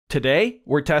Today,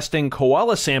 we're testing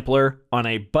Koala Sampler on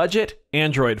a budget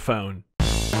Android phone.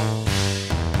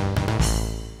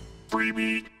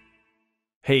 Freebeat.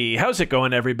 Hey, how's it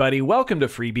going, everybody? Welcome to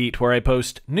Freebeat, where I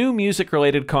post new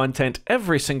music-related content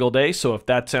every single day, so if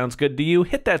that sounds good to you,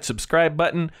 hit that subscribe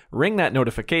button, ring that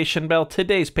notification bell.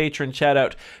 Today's patron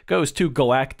shout-out goes to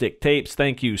Galactic Tapes.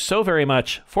 Thank you so very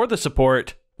much for the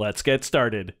support. Let's get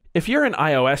started. If you're an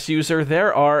iOS user,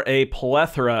 there are a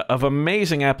plethora of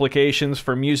amazing applications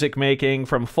for music making,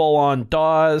 from full-on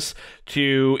DAWs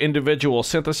to individual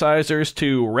synthesizers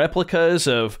to replicas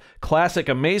of classic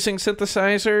amazing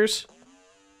synthesizers.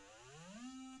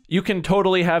 You can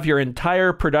totally have your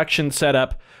entire production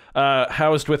setup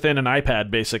housed within an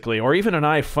iPad, basically, or even an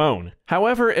iPhone.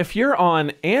 However, if you're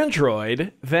on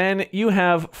Android, then you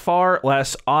have far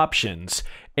less options.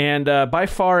 And by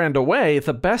far and away,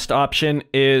 the best option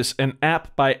is an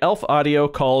app by Elf Audio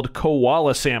called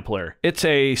Koala Sampler. It's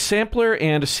a sampler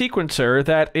and sequencer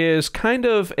that is kind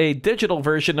of a digital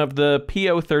version of the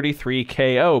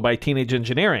PO33KO by Teenage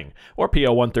Engineering, or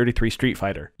PO133 Street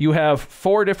Fighter. You have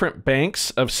 4 different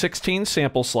banks of 16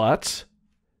 sample slots.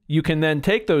 You can then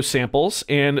take those samples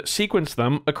and sequence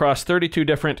them across 32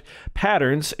 different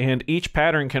patterns, and each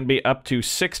pattern can be up to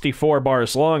 64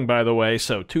 bars long, by the way,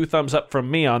 so 2 thumbs up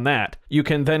from me on that. You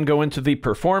can then go into the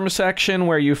Perform section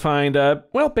where you find,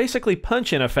 well, basically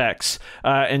punch-in effects,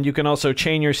 and you can also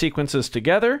chain your sequences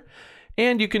together.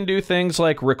 And you can do things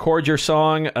like record your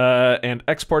song and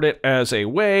export it as a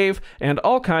wave, and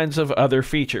all kinds of other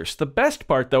features. The best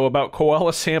part, though, about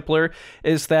Koala Sampler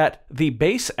is that the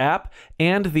base app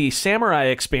and the Samurai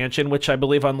expansion, which I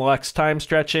believe unlocks time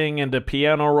stretching and a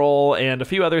piano roll and a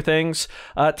few other things,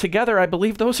 together I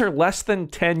believe those are less than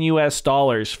 $10 US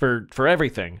for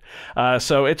everything.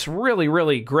 So it's really,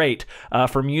 really great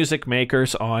for music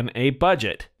makers on a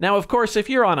budget. Now, of course, if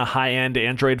you're on a high-end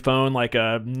Android phone like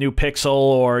a new Pixel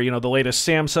or, you know, the latest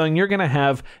Samsung, you're going to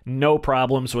have no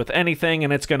problems with anything,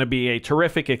 and it's going to be a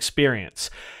terrific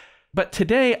experience. But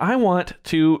today, I want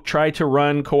to try to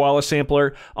run Koala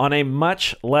Sampler on a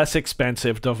much less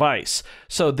expensive device.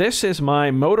 So this is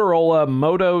my Motorola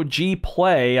Moto G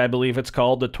Play, I believe it's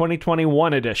called, the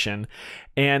 2021 edition.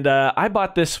 And I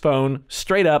bought this phone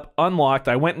straight up, unlocked.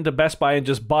 I went into Best Buy and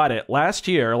just bought it last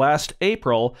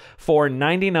April, for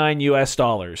 $99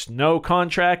 US. No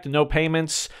contract, no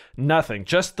payments, nothing.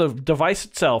 Just the device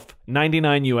itself,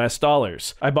 $99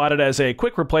 US. I bought it as a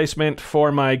quick replacement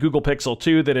for my Google Pixel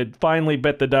 2 that had finally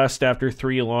bit the dust after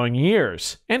 3 long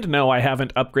years. And no, I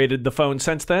haven't upgraded the phone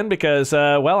since then because,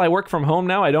 well, I work from home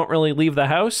now. I don't really leave the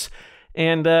house.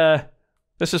 And,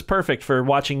 this is perfect for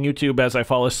watching YouTube as I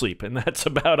fall asleep, and that's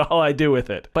about all I do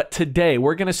with it. But today,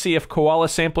 we're going to see if Koala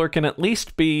Sampler can at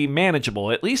least be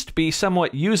manageable, at least be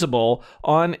somewhat usable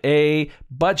on a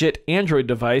budget Android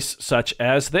device such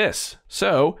as this.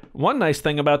 So, one nice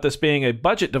thing about this being a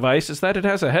budget device is that it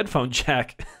has a headphone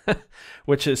jack,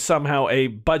 which is somehow a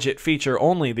budget feature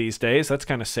only these days. That's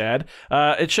kind of sad.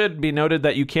 It should be noted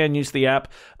that you can use the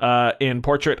app in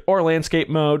portrait or landscape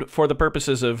mode. For the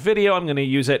purposes of video, I'm going to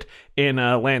use it in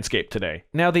landscape today.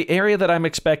 Now, the area that I'm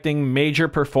expecting major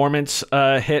performance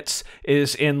hits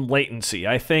is in latency.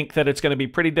 I think that it's going to be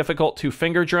pretty difficult to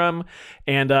finger drum,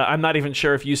 and I'm not even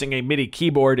sure if using a MIDI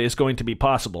keyboard is going to be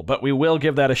possible, but we will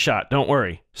give that a shot. Don't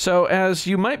worry. So as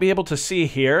you might be able to see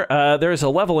here, there's a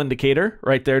level indicator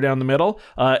right there down the middle.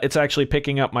 It's actually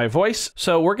picking up my voice.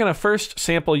 So we're going to first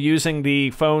sample using the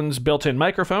phone's built-in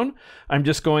microphone. I'm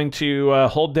just going to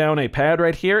hold down a pad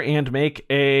right here and make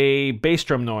a bass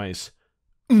drum noise.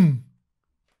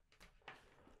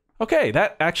 Okay,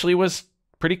 that actually was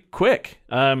pretty quick.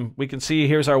 We can see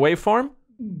here's our waveform.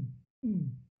 I'm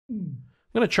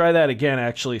going to try that again,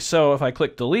 actually. So if I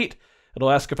click delete, it'll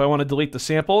ask if I want to delete the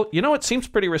sample. You know, it seems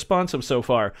pretty responsive so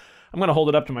far. I'm going to hold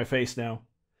it up to my face now.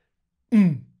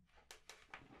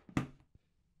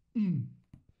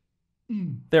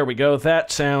 There we go.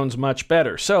 That sounds much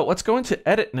better. So let's go into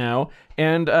edit now,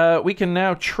 and we can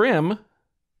now trim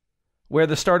where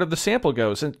the start of the sample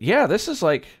goes. And yeah, this is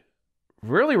like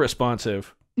really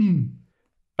responsive.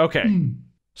 Okay.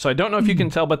 So I don't know if you can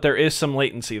tell, but there is some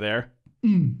latency there.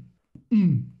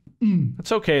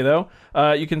 That's okay, though.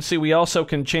 You can see we also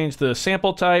can change the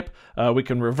sample type. We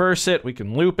can reverse it. We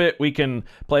can loop it. We can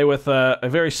play with a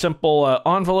very simple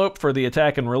envelope for the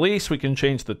attack and release. We can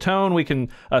change the tone. We can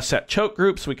set choke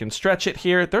groups. We can stretch it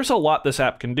here. There's a lot this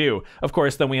app can do. Of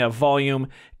course, then we have volume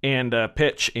and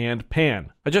pitch and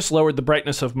pan. I just lowered the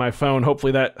brightness of my phone.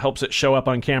 Hopefully that helps it show up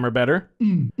on camera better.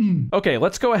 Okay,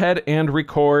 let's go ahead and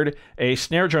record a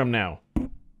snare drum now.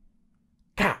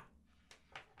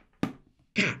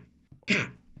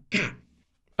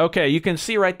 Okay, you can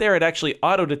see right there it actually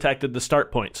auto-detected the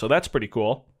start point, so that's pretty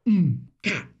cool.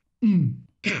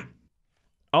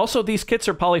 Also, these kits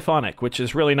are polyphonic, which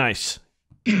is really nice.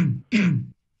 Let's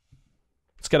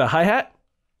get a hi-hat.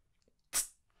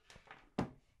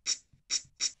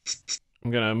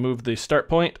 I'm gonna move the start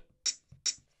point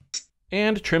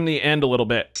and trim the end a little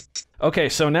bit. Okay,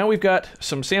 so now we've got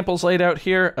some samples laid out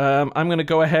here. I'm gonna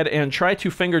go ahead and try to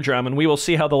finger drum, and we will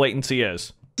see how the latency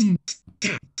is.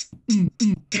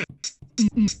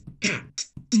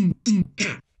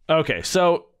 Okay,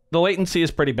 so the latency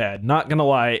is pretty bad. Not gonna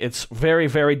lie, it's very,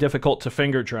 very difficult to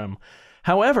finger drum.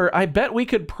 However, I bet we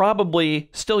could probably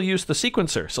still use the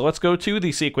sequencer. So let's go to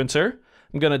the sequencer.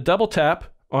 I'm gonna double tap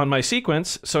on my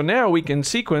sequence. So now we can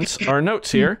sequence our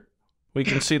notes here. We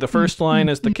can see the first line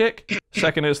is the kick,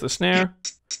 second is the snare,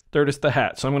 third is the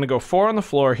hat. So I'm gonna go 4 on the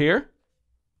floor here.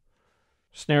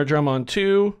 Snare drum on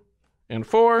 2 and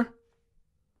 4.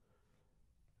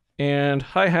 And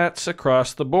hi-hats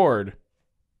across the board.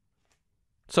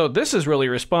 So this is really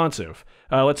responsive.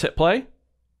 Let's hit play.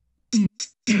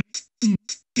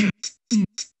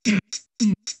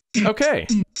 Okay,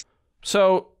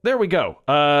 so there we go.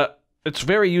 It's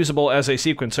very usable as a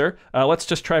sequencer. Let's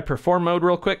just try perform mode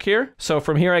real quick here. So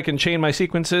from here I can chain my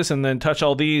sequences and then touch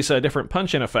all these different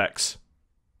punch-in effects.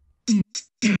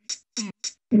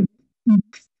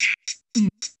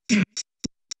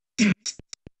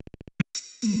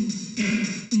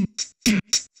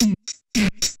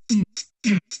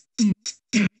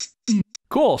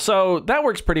 Cool, so that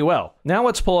works pretty well. Now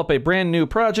let's pull up a brand new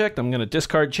project. I'm gonna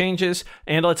discard changes,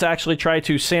 and let's actually try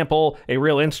to sample a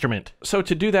real instrument. So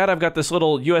to do that, I've got this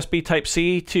little USB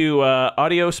Type-C to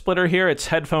audio splitter here. It's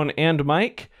headphone and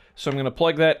mic. So I'm gonna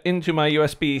plug that into my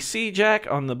USB-C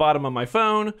jack on the bottom of my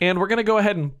phone, and we're gonna go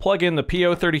ahead and plug in the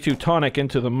PO32 tonic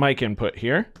into the mic input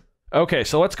here. Okay,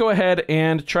 so let's go ahead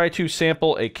and try to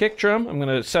sample a kick drum. I'm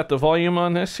gonna set the volume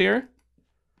on this here.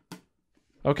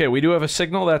 Okay, we do have a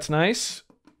signal, that's nice.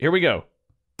 Here we go.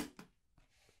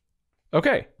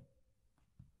 Okay.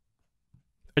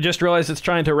 I just realized it's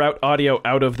trying to route audio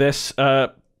out of this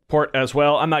port as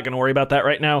well. I'm not going to worry about that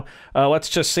right now. Let's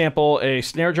just sample a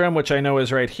snare drum, which I know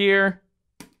is right here.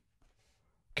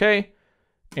 Okay,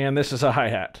 and this is a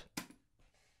hi-hat.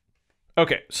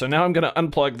 Okay, so now I'm going to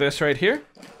unplug this right here.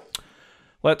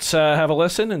 Let's have a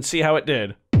listen and see how it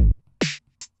did.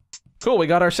 Cool, we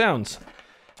got our sounds.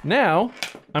 Now,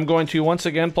 I'm going to once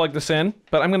again plug this in,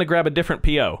 but I'm going to grab a different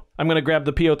PO. I'm going to grab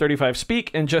the PO35 speak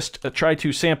and just try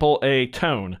to sample a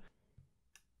tone.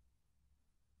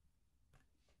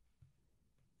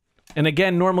 And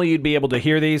again, normally you'd be able to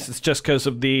hear these. It's just because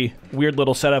of the weird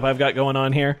little setup I've got going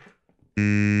on here.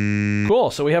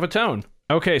 Cool, so we have a tone.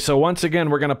 Okay, so once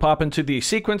again, we're going to pop into the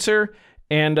sequencer,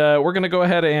 and we're going to go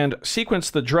ahead and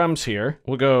sequence the drums here.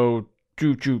 We'll go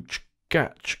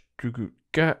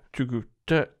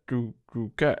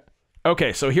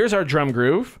okay, so here's our drum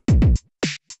groove.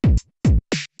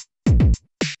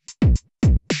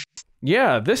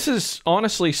 Yeah, this is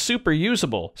honestly super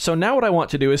usable. So now what I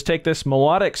want to do is take this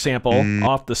melodic sample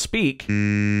off the speak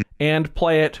and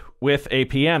play it with a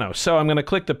piano. So I'm going to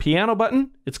click the piano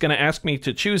button. It's going to ask me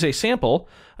to choose a sample.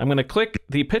 I'm going to click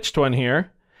the pitched one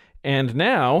here. And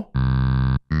now...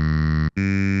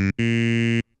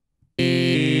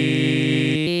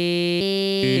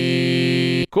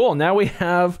 Cool, now we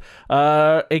have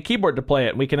a keyboard to play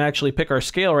it. We can actually pick our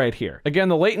scale right here. Again,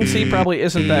 the latency probably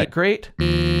isn't that great.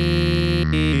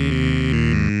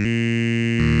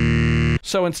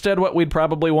 So instead what we'd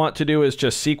probably want to do is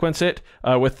just sequence it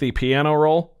with the piano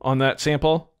roll on that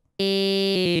sample.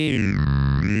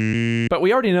 But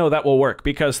we already know that will work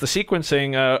because the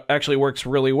sequencing actually works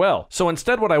really well. So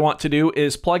instead what I want to do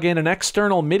is plug in an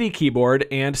external MIDI keyboard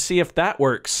and see if that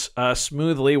works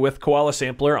smoothly with Koala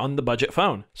Sampler on the budget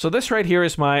phone. So this right here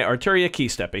is my Arturia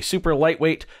KeyStep, a super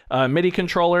lightweight MIDI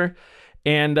controller,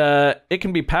 and it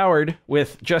can be powered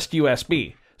with just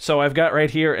USB. So I've got right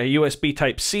here a USB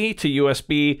Type-C to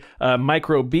USB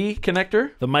Micro B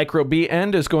connector. The Micro B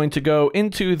end is going to go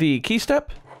into the KeyStep,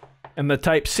 and the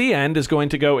Type-C end is going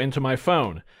to go into my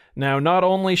phone. Now, not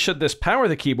only should this power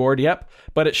the keyboard, yep,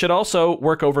 but it should also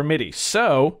work over MIDI.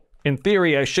 So, in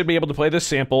theory, I should be able to play this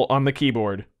sample on the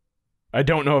keyboard. I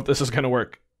don't know if this is going to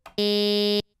work.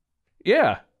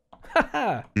 Yeah.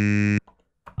 Haha.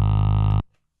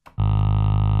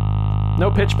 No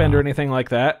pitch bend or anything like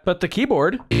that, but the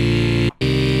keyboard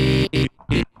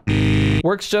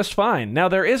works just fine. Now,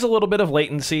 there is a little bit of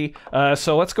latency,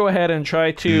 so let's go ahead and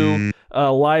try to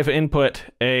live input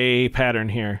a pattern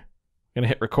here. I'm gonna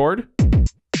hit record.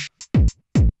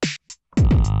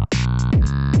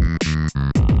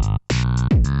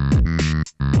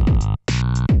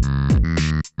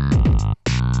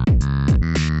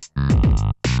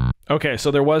 Okay,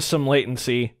 so there was some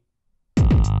latency.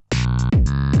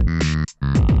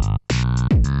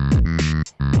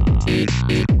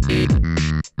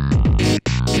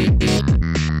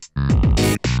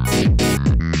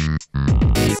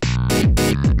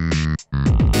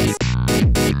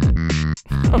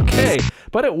 Okay,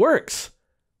 but it works.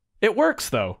 It works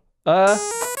though.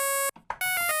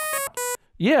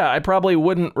 Yeah, I probably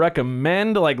wouldn't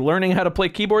recommend like learning how to play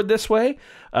keyboard this way.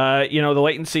 You know, the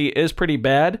latency is pretty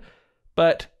bad,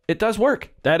 but it does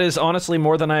work. That is honestly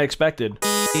more than I expected.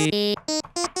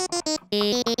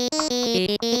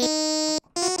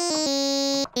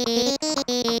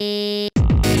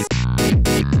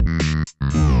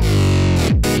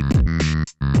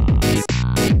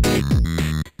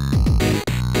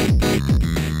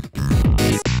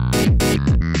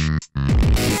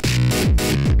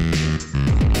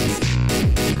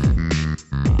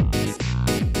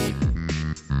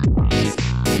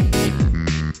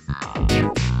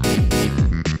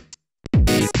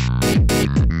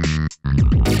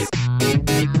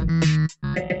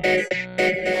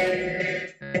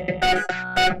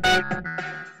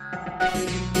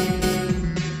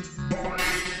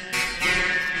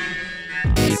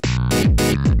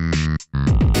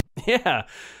 Yeah,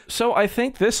 so I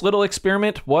think this little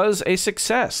experiment was a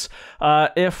success.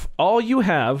 If all you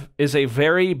have is a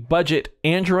very budget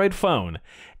Android phone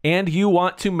and you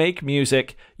want to make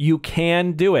music, you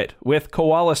can do it with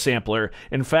Koala Sampler.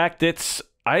 In fact, it's,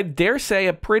 I dare say,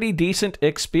 a pretty decent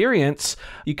experience.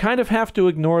 You kind of have to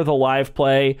ignore the live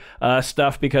play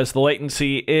stuff because the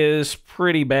latency is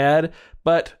pretty bad.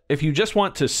 But if you just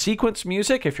want to sequence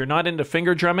music, if you're not into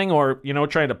finger drumming or, you know,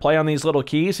 trying to play on these little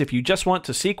keys, if you just want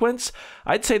to sequence,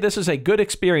 I'd say this is a good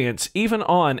experience, even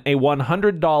on a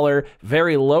 $100,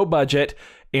 very low budget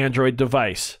Android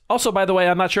device. Also, by the way,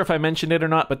 I'm not sure if I mentioned it or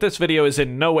not, but this video is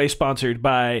in no way sponsored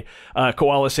by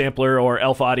Koala Sampler or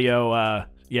Elf Audio.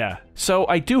 Yeah, so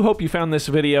I do hope you found this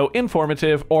video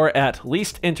informative or at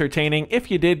least entertaining.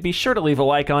 If you did, be sure to leave a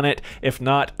like on it. If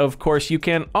not, of course, you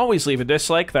can always leave a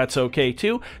dislike. That's okay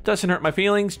too. Doesn't hurt my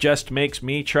feelings, just makes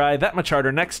me try that much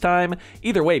harder next time.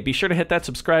 Either way, be sure to hit that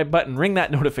subscribe button, ring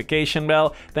that notification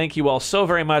bell. Thank you all so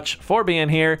very much for being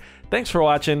here. Thanks for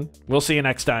watching. We'll see you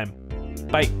next time.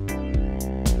 Bye.